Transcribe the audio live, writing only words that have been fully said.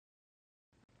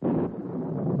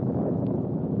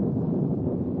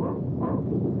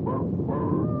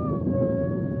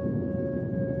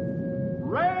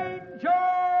Ranger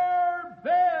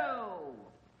Bill,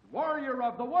 warrior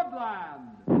of the woodland.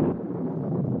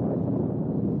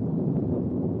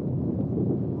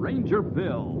 Ranger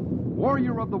Bill,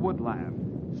 warrior of the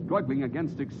woodland, struggling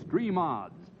against extreme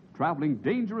odds, traveling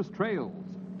dangerous trails,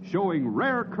 showing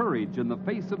rare courage in the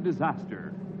face of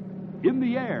disaster. In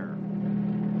the air.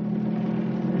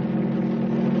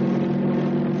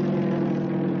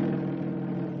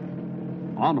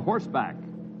 On horseback.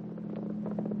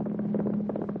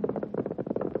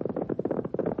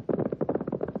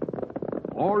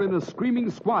 Or in a screaming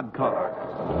squad car.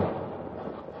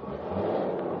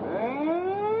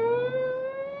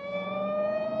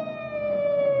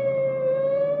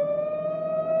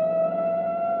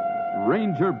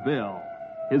 Ranger Bill,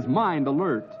 his mind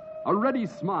alert, a ready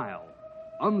smile,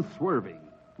 unswerving,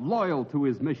 loyal to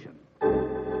his mission.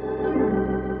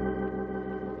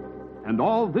 And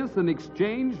all this in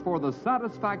exchange for the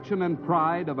satisfaction and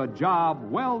pride of a job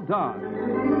well done.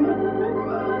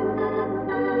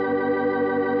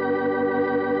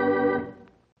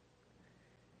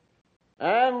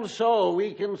 And so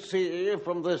we can see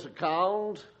from this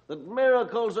account that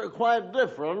miracles are quite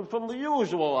different from the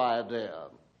usual idea.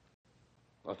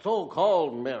 A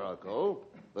so-called miracle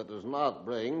that does not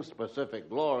bring specific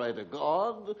glory to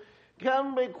God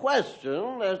can be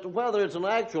questioned as to whether it's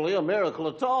actually a miracle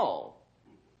at all.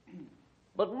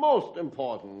 But most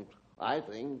important, I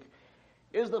think,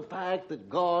 is the fact that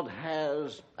God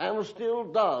has and still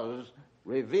does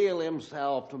reveal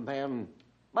himself to men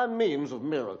by means of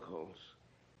miracles.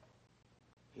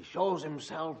 He shows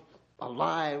himself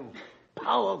alive,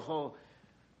 powerful,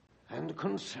 and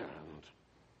concerned.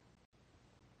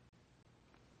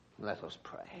 Let us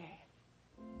pray.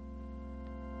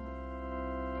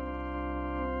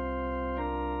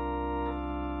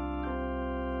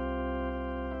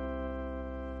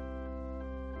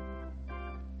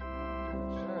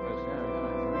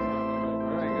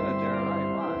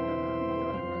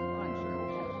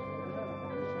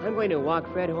 I'm going to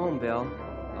walk Fred home, Bill.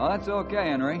 Oh, that's okay,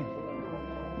 Henry.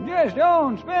 Just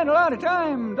don't spend a lot of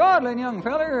time dawdling, young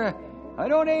feller. I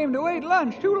don't aim to wait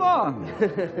lunch too long.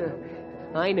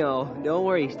 I know. Don't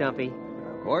worry, Stumpy.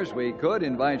 Of course, we could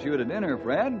invite you to dinner,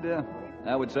 Fred.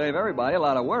 That would save everybody a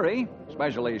lot of worry,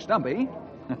 especially Stumpy.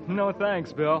 No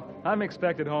thanks, Bill. I'm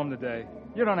expected home today.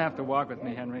 You don't have to walk with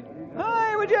me, Henry.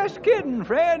 I was just kidding,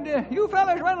 Fred. You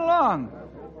fellas run along.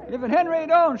 If Henry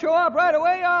don't show up right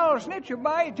away, I'll snitch a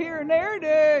bite here and there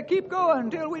to keep going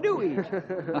until we do eat.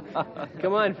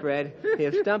 Come on, Fred.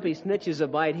 If Stumpy snitches a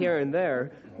bite here and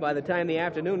there, by the time the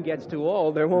afternoon gets too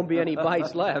old, there won't be any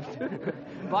bites left.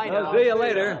 Bye now. I'll see you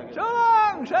later. So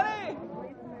long, Sonny.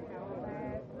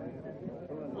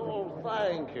 Oh,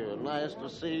 thank you. Nice to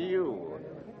see you.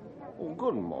 Oh,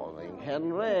 good morning,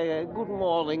 Henry. Good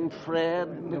morning, Fred.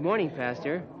 Good morning,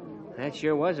 Pastor. That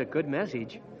sure was a good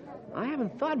message. I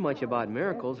haven't thought much about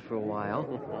miracles for a while.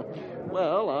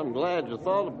 Well, I'm glad you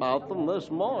thought about them this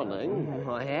morning.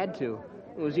 I had to.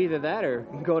 It was either that or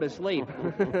go to sleep.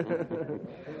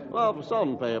 Well, for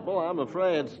some people, I'm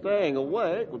afraid staying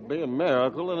awake would be a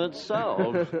miracle in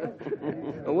itself.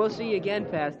 We'll see you again,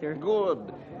 Pastor.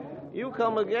 Good. You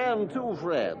come again, too,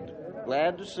 Fred.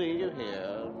 Glad to see you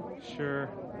here. Sure.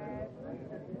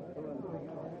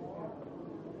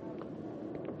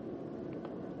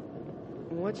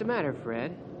 What's the matter,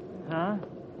 Fred? Huh?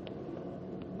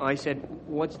 I said,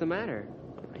 what's the matter?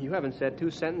 You haven't said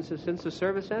 2 sentences since the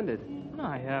service ended.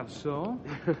 I have so.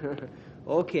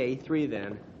 Okay, 3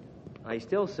 then. I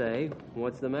still say,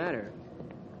 what's the matter?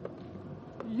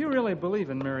 You really believe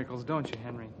in miracles, don't you,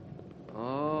 Henry?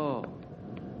 Oh,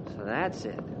 so that's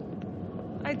it.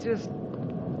 I just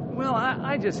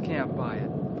can't buy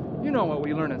it. You know what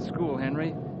we learn at school,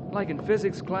 Henry. Like in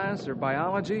physics class or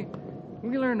biology,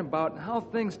 we learn about how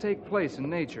things take place in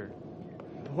nature.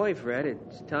 Boy, Fred,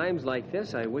 it's times like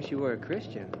this I wish you were a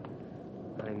Christian.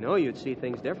 I know you'd see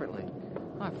things differently.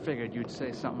 I figured you'd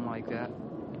say something like that.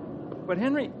 But,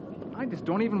 Henry, I just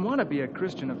don't even want to be a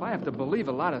Christian if I have to believe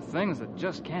a lot of things that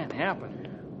just can't happen.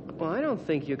 Well, I don't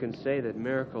think you can say that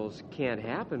miracles can't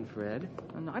happen, Fred.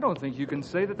 And I don't think you can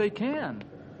say that they can.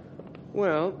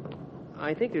 Well,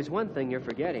 I think there's one thing you're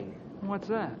forgetting. What's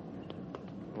that?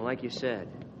 Well, like you said,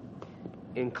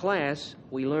 in class,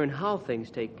 we learn how things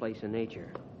take place in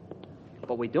nature.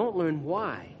 But we don't learn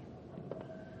why.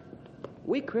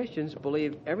 We Christians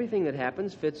believe everything that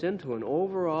happens fits into an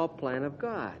overall plan of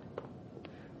God.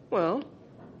 Well,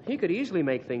 he could easily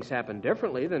make things happen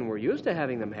differently than we're used to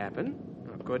having them happen,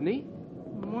 couldn't he?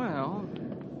 Well...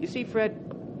 You see,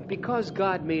 Fred, because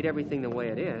God made everything the way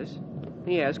it is,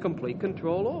 he has complete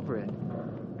control over it.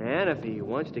 And if he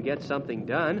wants to get something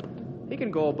done, he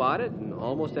can go about it in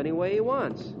almost any way he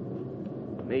wants.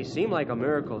 It may seem like a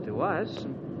miracle to us,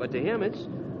 but to him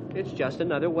it's just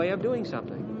another way of doing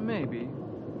something. Maybe.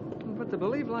 But to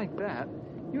believe like that,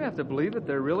 you have to believe that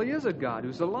there really is a God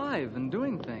who's alive and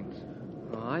doing things.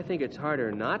 Oh, I think it's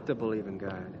harder not to believe in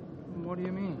God. What do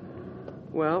you mean?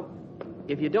 Well,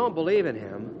 if you don't believe in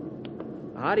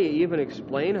him, how do you even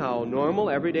explain how normal,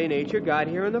 everyday nature got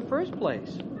here in the first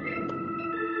place?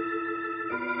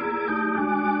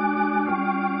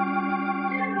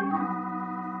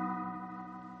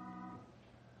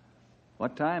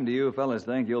 What time do you fellas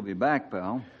think you'll be back,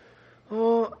 pal?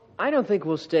 Oh, I don't think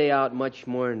we'll stay out much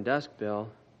more than dusk, Bill.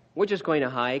 We're just going to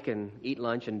hike and eat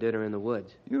lunch and dinner in the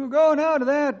woods. You going out to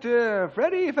that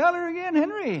Freddie feller again,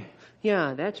 Henry?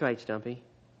 Yeah, that's right, Stumpy.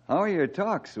 How are your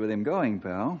talks with him going,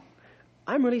 pal?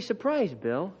 I'm really surprised,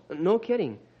 Bill. No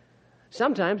kidding.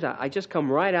 Sometimes I just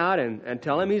come right out and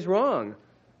tell him he's wrong.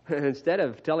 Instead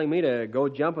of telling me to go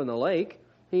jump in the lake,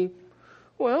 he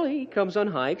comes on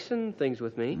hikes and things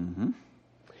with me. Mm-hmm.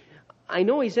 I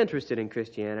know he's interested in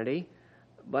Christianity,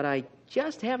 but I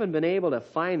just haven't been able to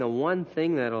find the one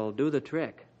thing that'll do the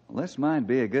trick. Well, this might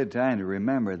be a good time to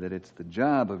remember that it's the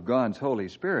job of God's Holy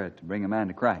Spirit to bring a man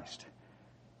to Christ.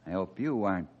 I hope you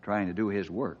aren't trying to do his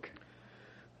work.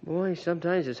 Boy,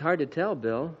 sometimes it's hard to tell,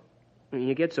 Bill.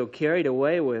 You get so carried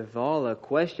away with all the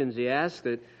questions he asks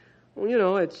that,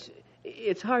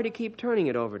 it's hard to keep turning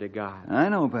it over to God. I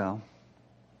know, pal.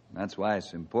 That's why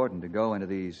it's important to go into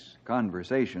these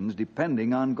conversations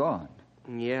depending on God.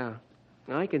 Yeah,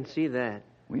 I can see that.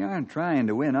 We aren't trying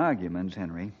to win arguments,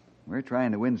 Henry. We're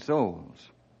trying to win souls.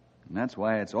 And that's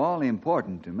why it's all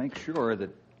important to make sure that...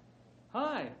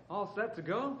 Hi, all set to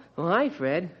go? Oh, hi,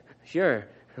 Fred. Sure.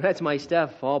 That's my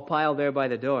stuff all piled there by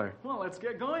the door. Well, let's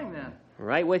get going then.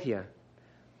 Right with you.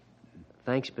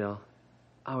 Thanks, Bill.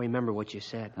 I'll remember what you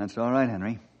said. That's all right,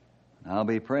 Henry. I'll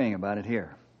be praying about it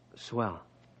here. Swell.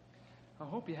 I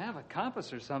hope you have a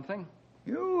compass or something.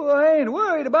 You ain't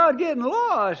worried about getting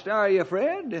lost, are you,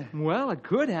 Fred? Well, it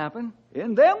could happen.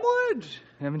 In them woods?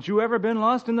 Haven't you ever been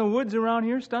lost in the woods around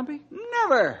here, Stumpy?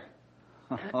 Never.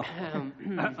 I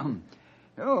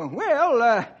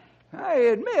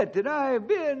admit that I've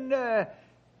been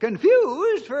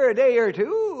confused for a day or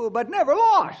two, but never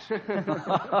lost.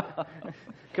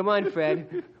 Come on,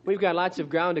 Fred. We've got lots of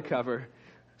ground to cover.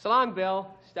 So long, Bill.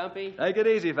 Stumpy. Take it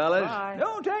easy, fellas. Bye.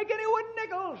 Don't take any wooden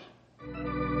nickels.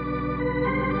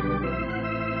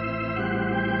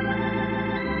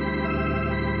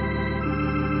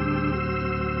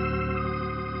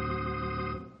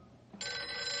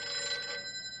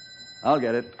 I'll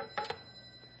get it.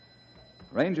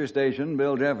 Ranger Station,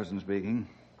 Bill Jefferson speaking.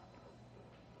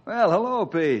 Well, hello,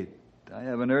 Pete. I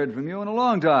haven't heard from you in a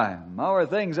long time. How are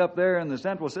things up there in the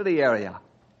Central City area?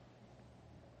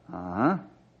 Uh-huh.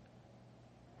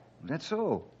 That's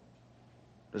so.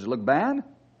 Does it look bad?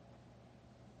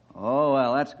 Oh,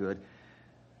 well, that's good.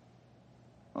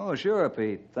 Oh, sure,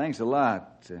 Pete. Thanks a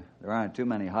lot. There aren't too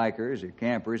many hikers or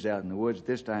campers out in the woods at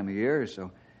this time of year, so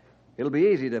it'll be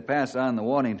easy to pass on the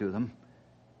warning to them.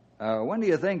 When do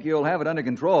you think you'll have it under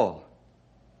control?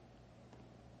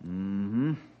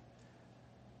 Mm-hmm.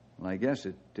 Well, I guess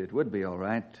it would be all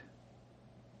right.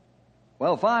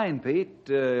 Well, fine, Pete.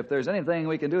 If there's anything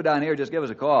we can do down here, just give us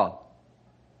a call.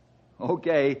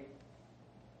 Okay.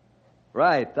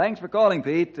 Right. Thanks for calling,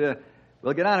 Pete.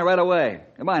 We'll get on it right away.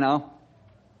 Goodbye now.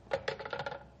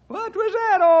 What was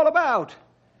that all about?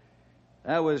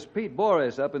 That was Pete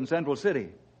Boris up in Central City.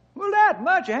 Well, that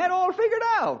much I had all figured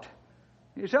out.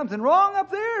 Is something wrong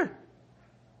up there?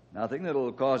 Nothing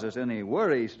that'll cause us any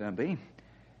worry, Stumpy.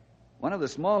 One of the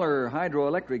smaller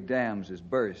hydroelectric dams is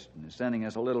burst and is sending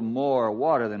us a little more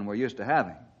water than we're used to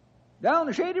having. Down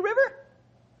the Shady River?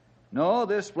 No,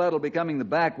 this flood will be coming the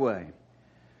back way.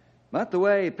 But the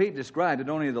way Pete described it,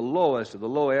 only the lowest of the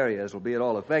low areas will be at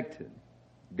all affected.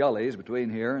 Gullies between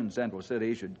here and Central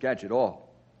City should catch it all.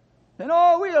 Then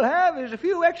all we'll have is a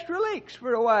few extra leaks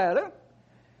for a while, huh?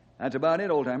 That's about it,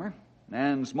 old-timer.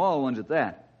 And small ones at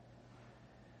that.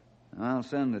 I'll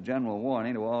send a general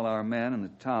warning to all our men in the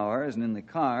towers and in the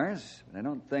cars, but I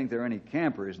don't think there are any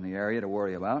campers in the area to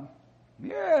worry about.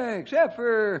 Yeah, except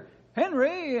for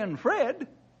Henry and Fred.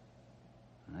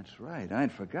 That's right.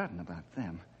 I'd forgotten about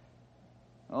them.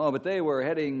 Oh, but they were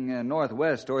heading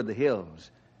northwest toward the hills.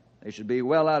 They should be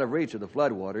well out of reach of the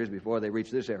floodwaters before they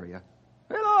reach this area.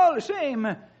 Well, all the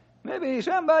same, maybe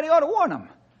somebody ought to warn them.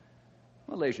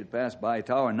 Well, they should pass by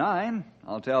Tower 9.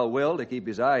 I'll tell Will to keep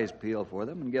his eyes peeled for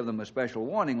them and give them a special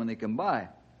warning when they come by.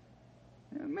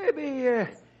 Maybe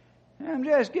I'm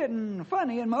just getting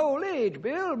funny in my old age,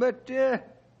 Bill, but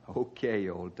Okay,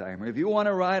 old-timer. If you want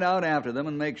to ride out after them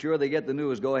and make sure they get the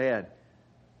news, go ahead.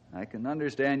 I can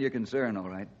understand your concern, all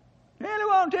right. Well, it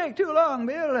won't take too long,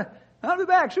 Bill. I'll be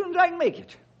back soon as I can make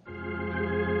it.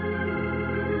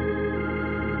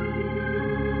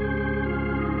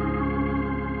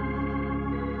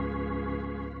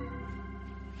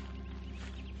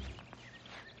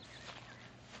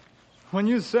 When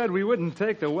you said we wouldn't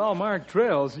take the well-marked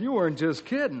trails, you weren't just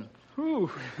kidding.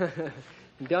 Whew.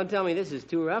 Don't tell me this is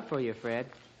too rough for you, Fred.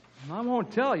 I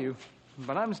won't tell you,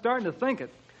 but I'm starting to think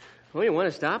it. Well, you want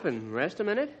to stop and rest a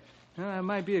minute? That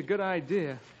might be a good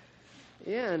idea.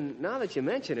 Yeah, and now that you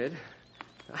mention it,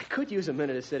 I could use a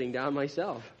minute of sitting down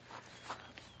myself.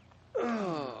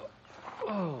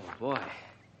 Oh, boy.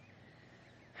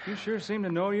 You sure seem to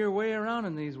know your way around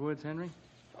in these woods, Henry.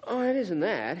 Oh, it isn't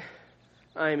that.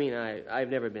 I mean, I've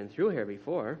never been through here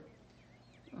before.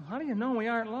 How do you know we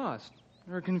aren't lost?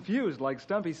 Or confused, like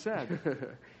Stumpy said?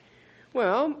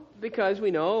 Well, because we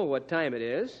know what time it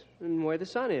is and where the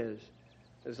sun is.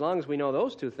 As long as we know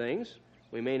those two things,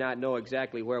 we may not know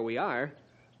exactly where we are,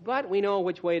 but we know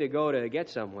which way to go to get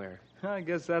somewhere. I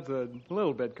guess that's a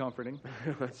little bit comforting.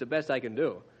 That's the best I can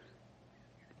do.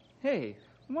 Hey,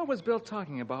 what was Bill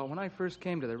talking about when I first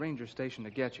came to the ranger station to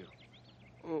get you?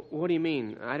 What do you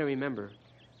mean? I don't remember.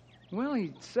 Well,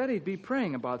 he said he'd be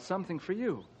praying about something for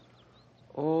you.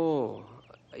 Oh,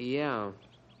 yeah.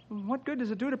 What good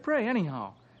does it do to pray,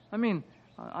 anyhow? I mean,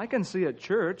 I can see at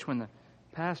church when the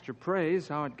pastor prays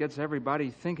how it gets everybody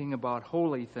thinking about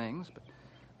holy things, but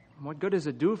what good does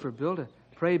it do for Bill to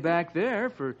pray back there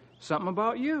for something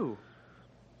about you?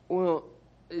 Well,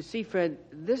 see, Fred,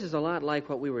 this is a lot like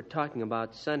what we were talking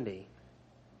about Sunday.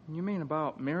 You mean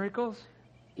about miracles?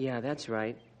 Yeah, that's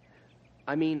right.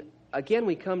 I mean, again,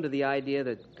 we come to the idea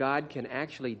that God can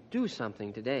actually do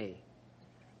something today.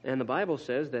 And the Bible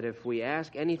says that if we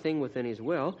ask anything within His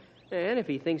will, and if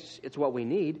He thinks it's what we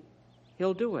need,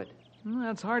 He'll do it.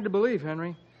 That's hard to believe,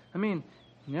 Henry. I mean,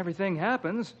 everything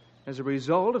happens as a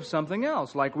result of something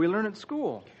else, like we learn at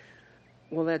school.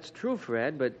 Well, that's true,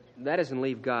 Fred, but that doesn't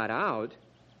leave God out.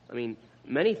 I mean,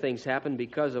 many things happen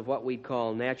because of what we'd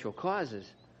call natural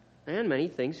causes. And many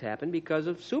things happen because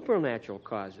of supernatural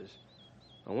causes.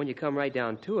 And when you come right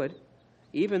down to it,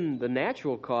 even the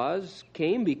natural cause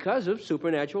came because of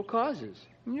supernatural causes.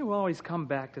 You always come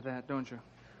back to that, don't you?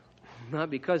 Not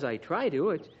because I try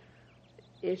to.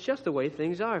 It's just the way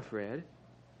things are, Fred.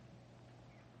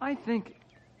 I think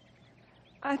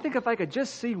if I could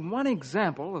just see one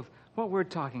example of what we're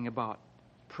talking about.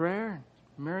 Prayer,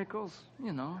 miracles,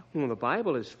 you know. Well, the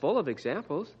Bible is full of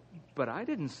examples. But I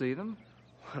didn't see them.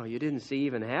 Well, you didn't see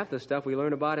even half the stuff we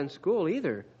learn about in school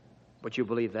either. But you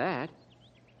believe that.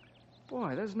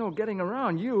 Boy, there's no getting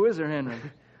around you, is there, Henry?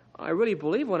 I really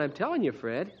believe what I'm telling you,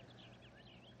 Fred.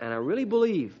 And I really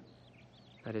believe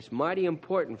that it's mighty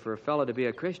important for a fellow to be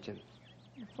a Christian.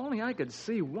 If only I could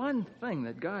see one thing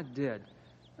that God did.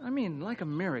 I mean, like a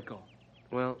miracle.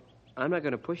 Well, I'm not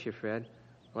going to push you, Fred.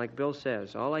 Like Bill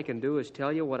says, all I can do is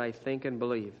tell you what I think and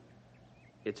believe.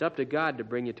 It's up to God to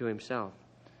bring you to Himself.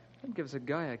 That gives a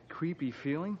guy a creepy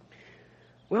feeling.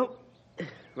 Well,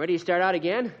 ready to start out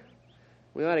again?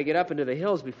 We ought to get up into the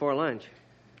hills before lunch.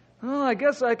 Well, I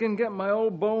guess I can get my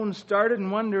old bones started in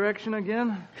one direction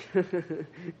again.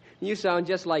 You sound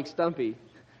just like Stumpy.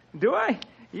 Do I?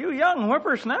 You young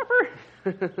whippersnapper?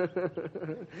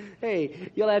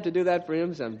 Hey, you'll have to do that for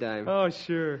him sometime. Oh,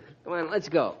 sure. Come on, let's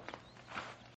go.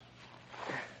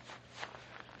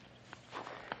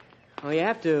 Oh, you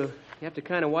have to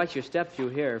kind of watch your step through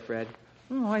here, Fred.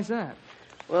 Oh, why's that?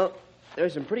 Well,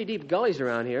 there's some pretty deep gullies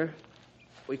around here.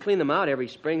 We clean them out every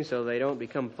spring so they don't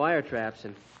become fire traps,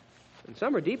 and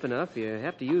some are deep enough you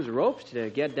have to use ropes to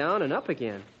get down and up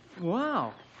again.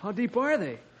 Wow. How deep are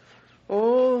they?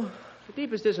 Oh, the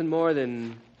deepest isn't more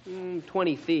than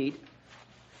 20 feet.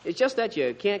 It's just that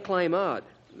you can't climb out.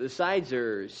 The sides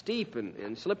are steep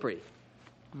and slippery.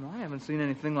 Well, I haven't seen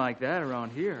anything like that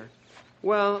around here.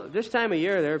 Well, this time of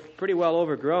year, they're pretty well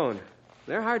overgrown.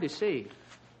 They're hard to see.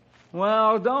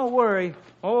 Well, don't worry.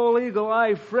 Old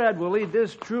Eagle-Eye Fred will lead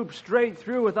this troop straight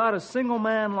through without a single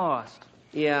man lost.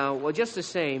 Yeah, well, just the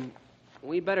same,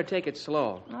 we better take it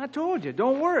slow. I told you,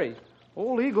 don't worry.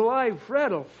 Old Eagle-Eye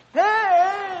Fred'll...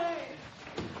 Hey!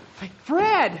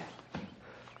 Fred!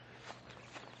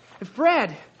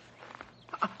 Fred!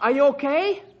 Are you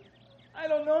okay? I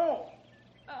don't know.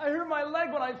 I hurt my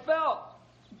leg when I fell.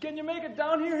 Can you make it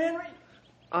down here, Henry?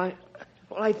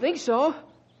 I think so.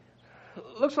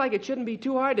 Looks like it shouldn't be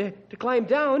too hard to climb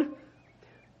down.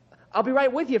 I'll be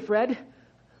right with you, Fred.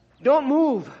 Don't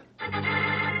move.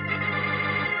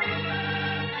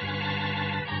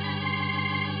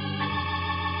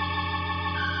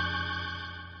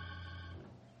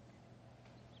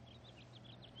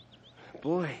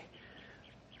 Boy,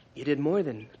 you did more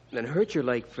than hurt your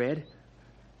leg, Fred.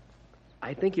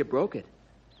 I think you broke it.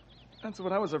 That's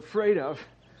what I was afraid of.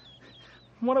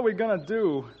 What are we going to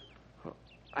do?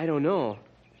 I don't know.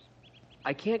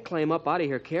 I can't climb up out of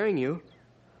here carrying you,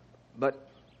 but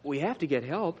we have to get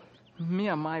help. Me,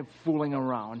 am I fooling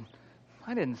around?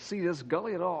 I didn't see this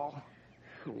gully at all.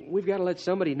 We've got to let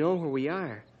somebody know where we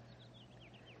are.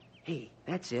 Hey,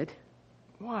 that's it.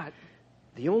 What?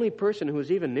 The only person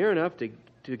who's even near enough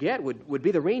to get would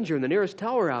be the ranger in the nearest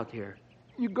tower out here.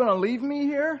 You gonna leave me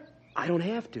here? I don't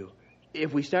have to.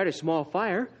 If we start a small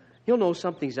fire, he'll know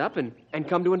something's up and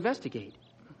come to investigate.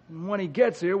 When he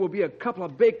gets here, we'll be a couple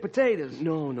of baked potatoes.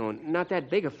 No, not that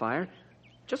big a fire.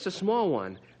 Just a small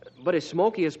one, but as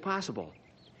smoky as possible.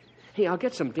 Hey, I'll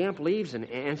get some damp leaves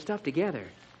and stuff together.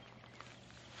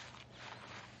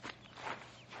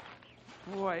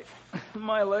 Boy,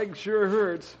 my leg sure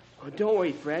hurts. Oh, don't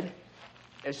worry, Fred.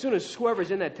 As soon as whoever's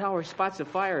in that tower spots a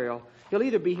fire, he'll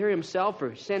either be here himself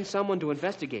or send someone to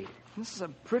investigate. This is a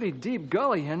pretty deep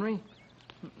gully, Henry.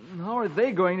 How are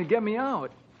they going to get me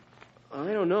out? I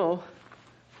don't know.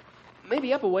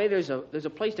 Maybe up a way there's a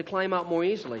place to climb out more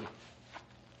easily.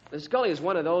 This gully is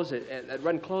one of those that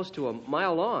run close to a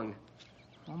mile long.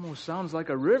 Almost sounds like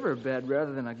a riverbed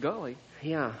rather than a gully.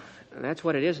 Yeah, that's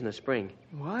what it is in the spring.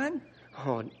 What?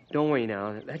 Oh, don't worry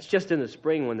now. That's just in the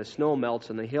spring when the snow melts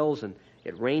on the hills and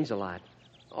it rains a lot.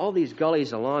 All these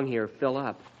gullies along here fill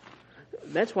up.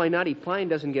 That's why Knotty Pine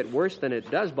doesn't get worse than it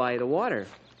does by the water.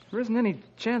 There isn't any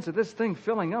chance of this thing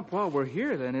filling up while we're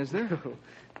here, then, is there?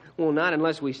 Well, not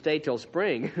unless we stay till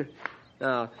spring.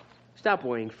 Now, stop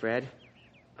worrying, Fred.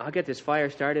 I'll get this fire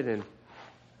started and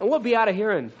we'll be out of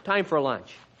here in time for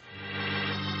lunch.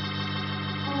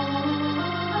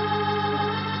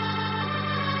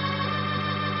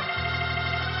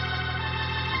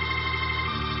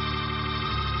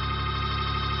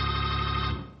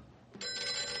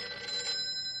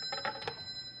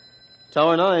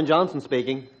 Tower 9, Johnson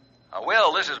speaking.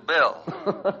 Will, this is Bill.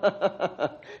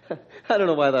 I don't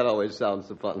know why that always sounds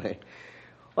so funny.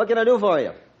 What can I do for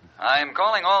you? I'm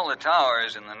calling all the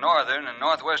towers in the northern and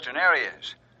northwestern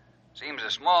areas. Seems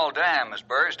a small dam has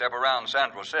burst up around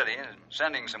Central City and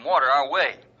sending some water our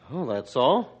way. Oh, that's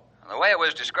all? The way it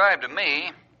was described to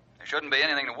me, there shouldn't be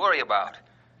anything to worry about.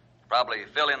 Probably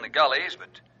fill in the gullies, but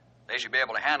they should be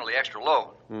able to handle the extra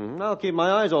load. I'll keep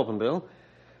my eyes open, Bill.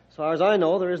 As far as I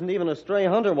know, there isn't even a stray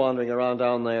hunter wandering around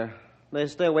down there. They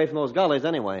stay away from those gullies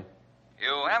anyway.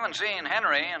 You haven't seen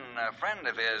Henry and a friend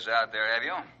of his out there, have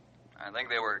you? I think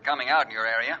they were coming out in your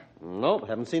area. Nope,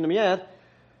 haven't seen them yet.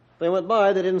 If they went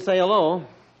by, they didn't say hello.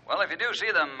 Well, if you do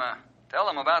see them, tell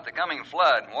them about the coming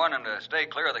flood and warn them to stay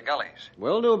clear of the gullies.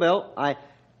 Will do, Bill.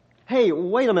 Hey,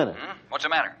 wait a minute. What's the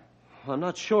matter? I'm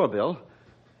not sure, Bill.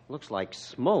 Looks like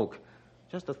smoke.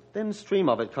 Just a thin stream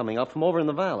of it coming up from over in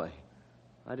the valley.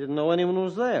 I didn't know anyone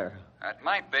was there. That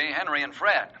might be Henry and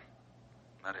Fred.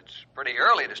 But it's pretty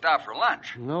early to stop for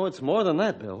lunch. No, it's more than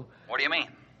that, Bill. What do you mean?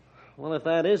 Well, if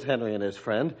that is Henry and his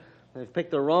friend, they've picked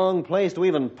the wrong place to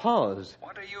even pause.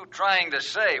 What are you trying to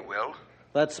say, Will?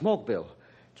 That smoke, Bill.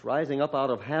 It's rising up out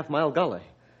of Half Mile Gully.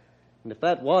 And if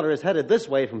that water is headed this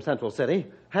way from Central City,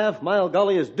 Half Mile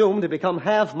Gully is doomed to become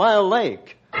Half Mile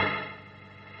Lake.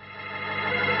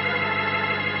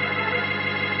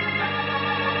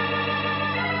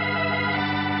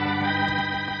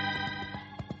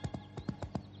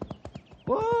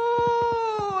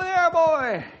 Whoa there,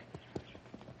 boy.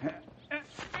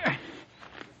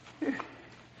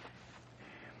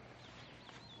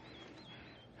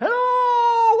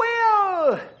 Hello,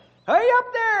 Will. Are you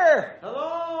up there?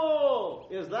 Hello!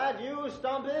 Is that you,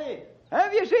 Stumpy?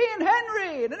 Have you seen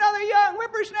Henry and another young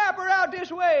whippersnapper out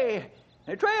this way?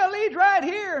 The trail leads right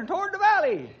here and toward the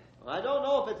valley. I don't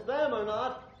know if it's them or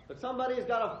not, but somebody's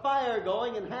got a fire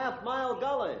going in Half Mile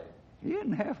Gully.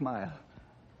 In Half Mile?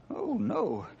 Oh,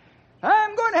 no.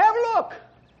 I'm going to have a look.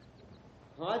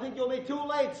 I think you'll be too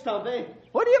late, Stumpy.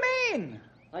 What do you mean?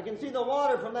 I can see the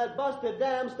water from that busted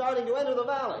dam starting to enter the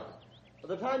valley. By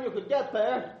the time you could get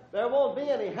there, there won't be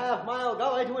any Half Mile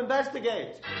Gully to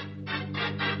investigate.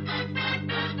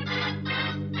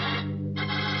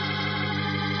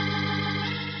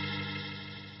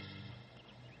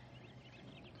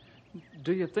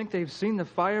 Do you think they've seen the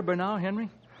fire by now, Henry?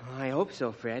 I hope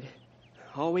so, Fred.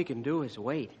 All we can do is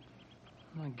wait.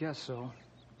 I guess so.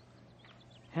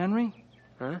 Henry?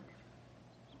 Huh?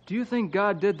 Do you think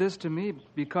God did this to me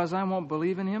because I won't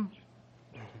believe in him?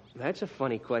 That's a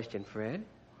funny question, Fred.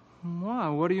 Why?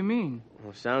 What do you mean?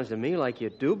 Well, sounds to me like you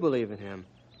do believe in him.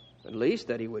 At least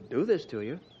that he would do this to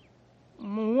you.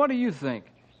 What do you think?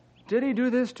 Did he do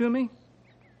this to me?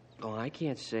 Oh, I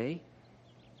can't say.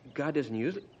 God doesn't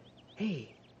usually...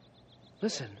 Hey,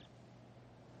 listen.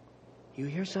 You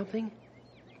hear something?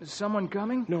 Is someone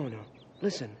coming? No.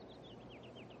 Listen.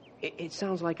 It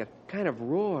sounds like a kind of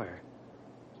roar.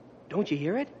 Don't you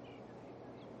hear it?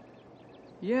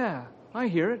 Yeah, I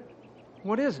hear it.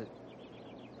 What is it?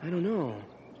 I don't know.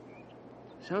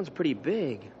 Sounds pretty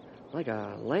big. Like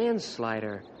a landslide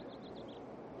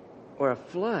or a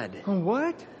flood. A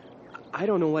what? I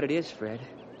don't know what it is, Fred.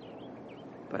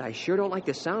 But I sure don't like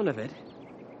the sound of it.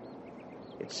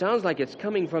 It sounds like it's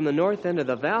coming from the north end of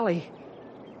the valley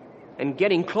and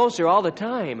getting closer all the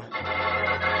time.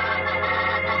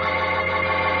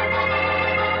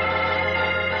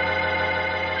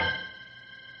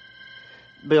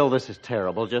 Bill, this is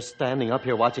terrible. Just standing up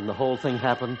here watching the whole thing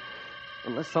happen.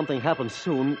 Unless something happens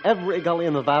soon, every gully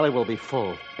in the valley will be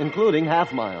full, including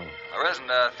Half Mile. There isn't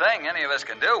a thing any of us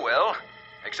can do, Will,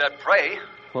 except pray.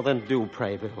 Well, then do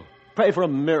pray, Bill. Pray for a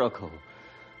miracle.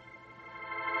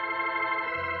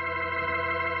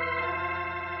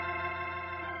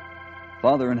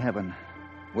 Father in heaven,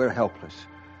 we're helpless.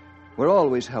 We're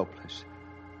always helpless.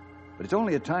 But it's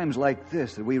only at times like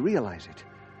this that we realize it.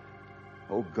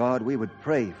 Oh, God, we would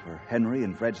pray for Henry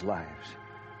and Fred's lives.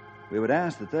 We would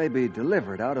ask that they be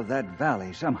delivered out of that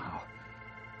valley somehow.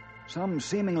 Some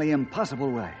seemingly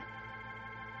impossible way.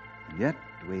 And yet,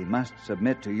 we must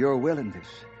submit to your will in this.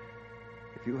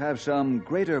 If you have some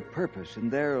greater purpose in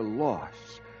their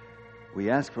loss, we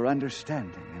ask for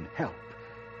understanding and help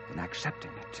in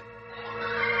accepting it.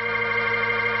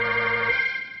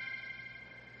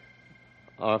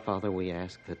 Our Father, we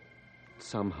ask that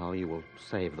somehow you will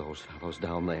save those fellows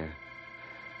down there.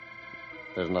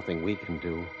 There's nothing we can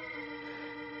do.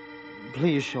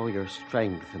 Please show your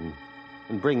strength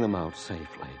and bring them out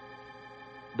safely.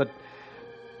 But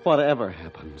whatever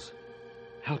happens,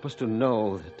 help us to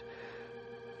know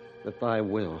that thy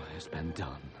will has been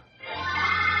done.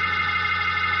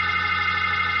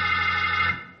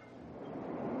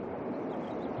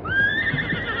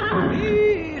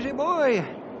 Easy, boy.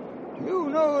 You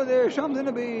know there's something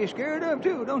to be scared of,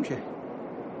 too, don't you?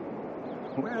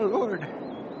 Well, Lord,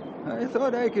 I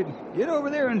thought I could get over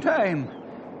there in time.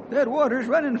 That water's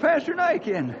running faster than I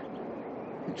can.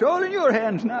 It's all in your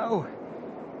hands now.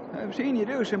 I've seen you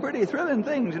do some pretty thrilling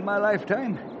things in my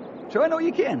lifetime, so I know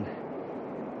you can.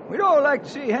 We'd all like to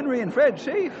see Henry and Fred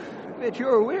safe, if it's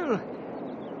your will.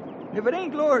 If it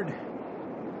ain't, Lord,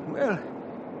 well,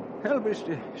 help us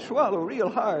to swallow real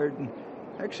hard and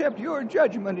accept your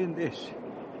judgment in this.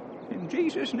 In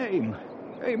Jesus' name,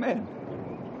 amen.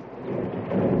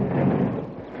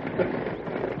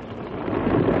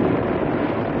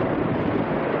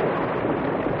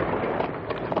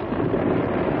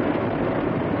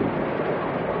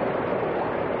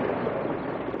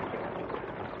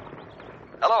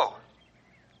 Hello?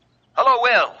 Hello,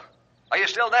 Will. Are you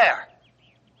still there?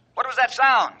 What was that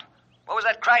sound? What was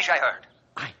that crash I heard?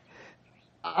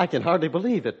 I can hardly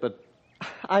believe it, but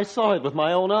I saw it with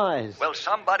my own eyes. Will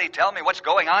somebody tell me what's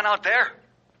going on out there?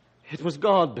 It was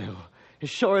God, Bill. As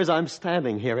sure as I'm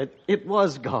standing here, it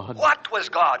was God. What was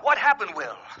God? What happened,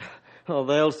 Will? Oh,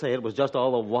 they'll say it was just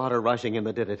all the water rushing in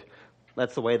that did it.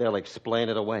 That's the way they'll explain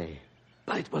it away.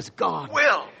 But it was God.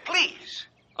 Will, please.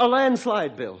 A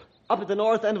landslide, Bill, up at the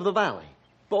north end of the valley.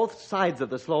 Both sides of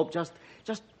the slope just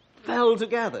fell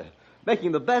together,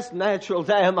 making the best natural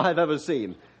dam I've ever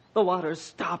seen. The water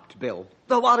stopped, Bill.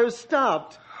 The water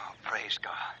stopped. Oh, praise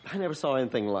God. I never saw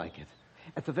anything like it.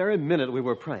 At the very minute we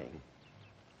were praying.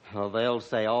 Oh, they'll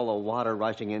say all the water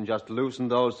rushing in just loosened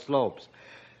those slopes.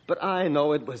 But I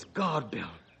know it was God,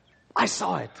 Bill. I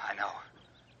saw it. I know.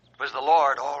 It was the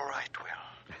Lord, all right,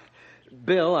 Will.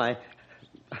 Bill,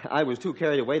 I was too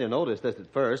carried away to notice this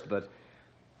at first, but...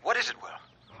 What is it, Will?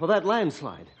 Well, that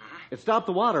landslide. It stopped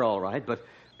the water all right, but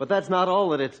that's not all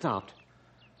that it stopped.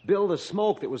 Bill, the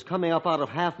smoke that was coming up out of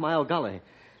Half Mile Gully,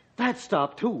 that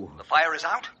stopped, too. The fire is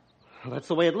out? Well, that's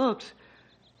the way it looks.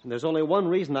 And there's only one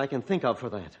reason I can think of for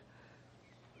that.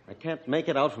 I can't make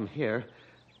it out from here,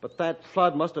 but that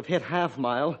flood must have hit Half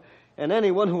Mile and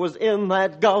anyone who was in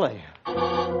that gully.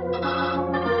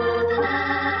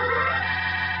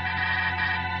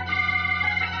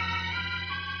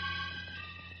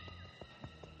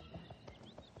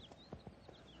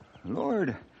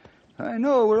 Lord, I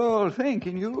know we're all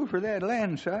thanking you for that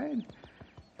landslide.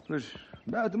 It was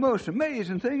about the most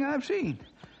amazing thing I've seen.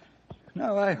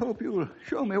 Now I hope you'll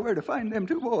show me where to find them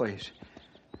two boys.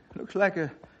 Looks like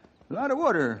a lot of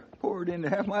water poured into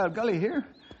Half Mile Gully here.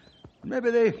 Maybe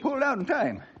they pulled out in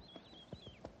time.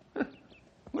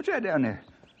 What's that down there?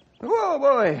 Whoa,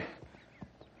 boy!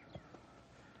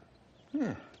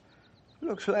 Yeah,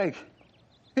 looks like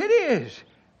it is.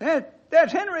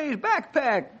 That's Henry's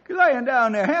backpack lying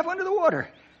down there half under the water.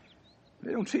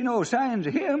 I don't see no signs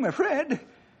of him or Fred.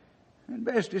 I'd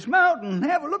best dismount and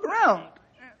have a look around.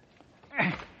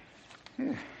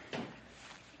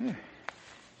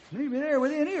 Maybe they're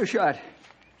within earshot.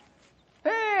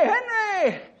 Hey,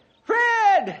 Henry!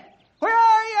 Fred! Where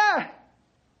are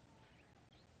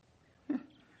you?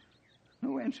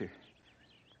 No answer.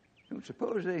 Don't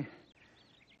suppose they...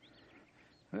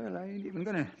 Well, I ain't even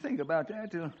going to think about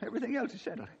that till everything else is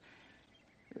settled.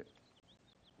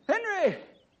 Henry!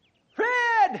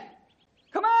 Fred!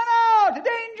 Come on out! The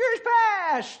danger's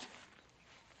past!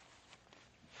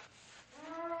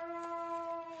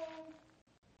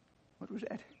 What was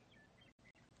that?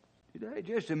 Did I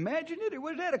just imagine it, or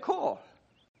was that a call?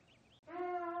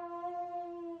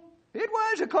 It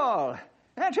was a call.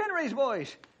 That's Henry's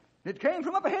voice. It came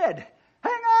from up ahead.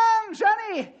 Hang on,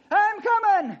 Sonny! I'm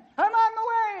coming! I'm on the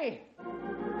way!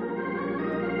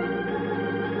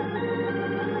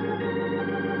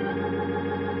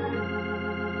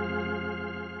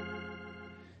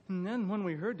 And then when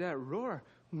we heard that roar,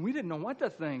 we didn't know what to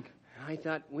think. I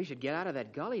thought we should get out of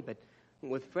that gully, but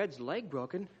with Fred's leg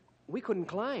broken, we couldn't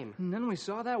climb. And then we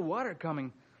saw that water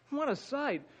coming. What a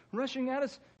sight! Rushing at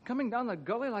us, coming down the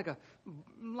gully like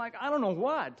I don't know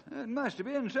what. It must have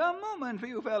been some moment for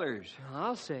you fellers.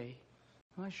 I'll say.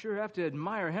 I sure have to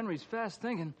admire Henry's fast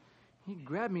thinking. He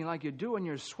grabbed me like you do when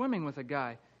you're swimming with a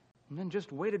guy, and then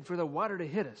just waited for the water to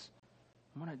hit us.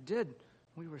 And when it did,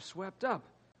 we were swept up.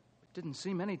 It didn't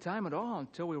seem any time at all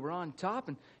until we were on top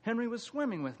and Henry was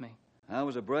swimming with me. That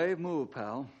was a brave move,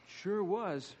 pal. Sure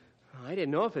was. I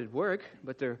didn't know if it'd work,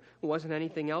 but there wasn't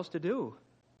anything else to do.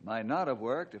 Might not have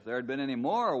worked if there had been any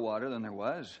more water than there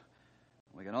was.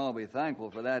 We can all be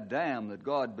thankful for that dam that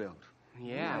God built.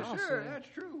 Yeah. Sure, that's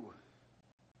true.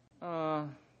 I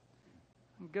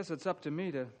guess it's up to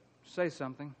me to say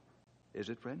something. Is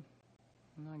it, Fred?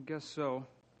 I guess so.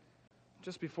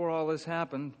 Just before all this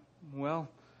happened, well,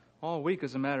 all week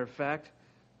as a matter of fact,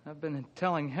 I've been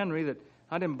telling Henry that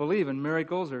I didn't believe in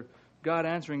miracles or God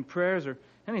answering prayers or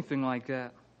anything like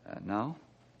that. Now?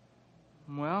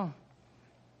 Well,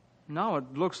 now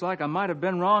it looks like I might have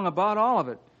been wrong about all of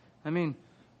it. I mean,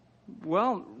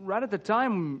 well, right at the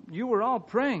time you were all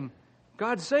praying,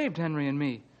 God saved Henry and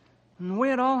me. And the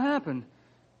way it all happened,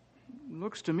 it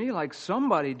looks to me like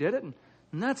somebody did it, and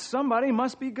that somebody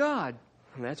must be God.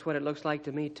 That's what it looks like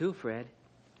to me, too, Fred.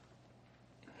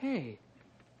 Hey,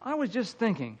 I was just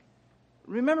thinking.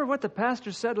 Remember what the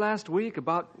pastor said last week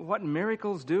about what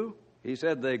miracles do? He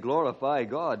said they glorify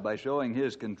God by showing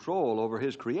His control over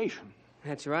His creation.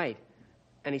 That's right.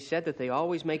 And he said that they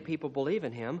always make people believe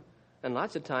in Him, and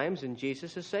lots of times in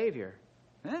Jesus as Savior.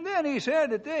 And then he said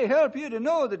that they help you to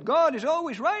know that God is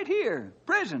always right here,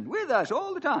 present with us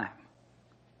all the time.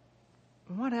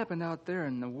 What happened out there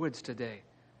in the woods today?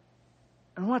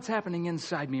 And what's happening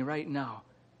inside me right now?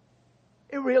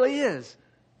 It really is.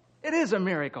 It is a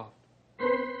miracle.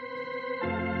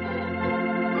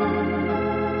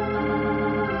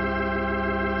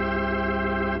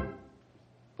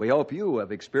 We hope you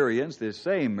have experienced this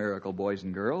same miracle, boys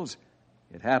and girls.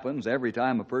 It happens every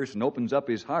time a person opens up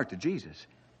his heart to Jesus.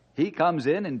 He comes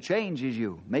in and changes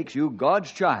you, makes you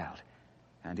God's child,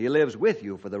 and He lives with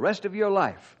you for the rest of your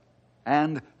life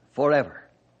and forever.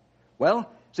 Well,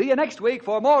 see you next week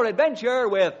for more adventure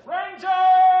with Ranger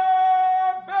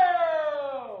Bill!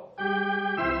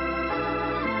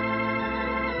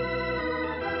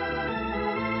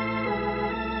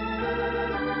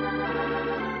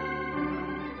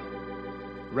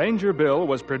 Ranger Bill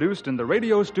was produced in the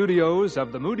radio studios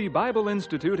of the Moody Bible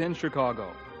Institute in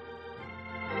Chicago.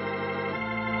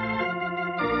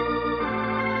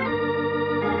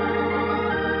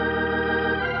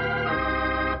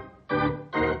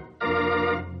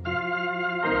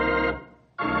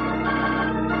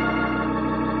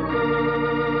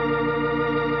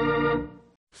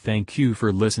 Thank you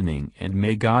for listening, and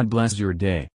may God bless your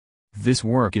day. This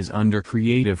work is under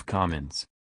Creative Commons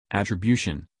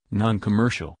Attribution,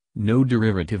 Non-Commercial, No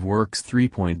Derivative Works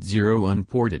 3.0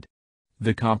 Unported.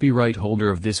 The copyright holder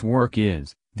of this work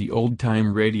is the Old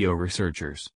Time Radio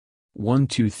Researchers.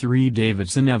 123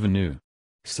 Davidson Avenue,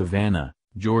 Savannah,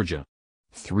 Georgia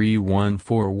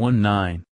 31419.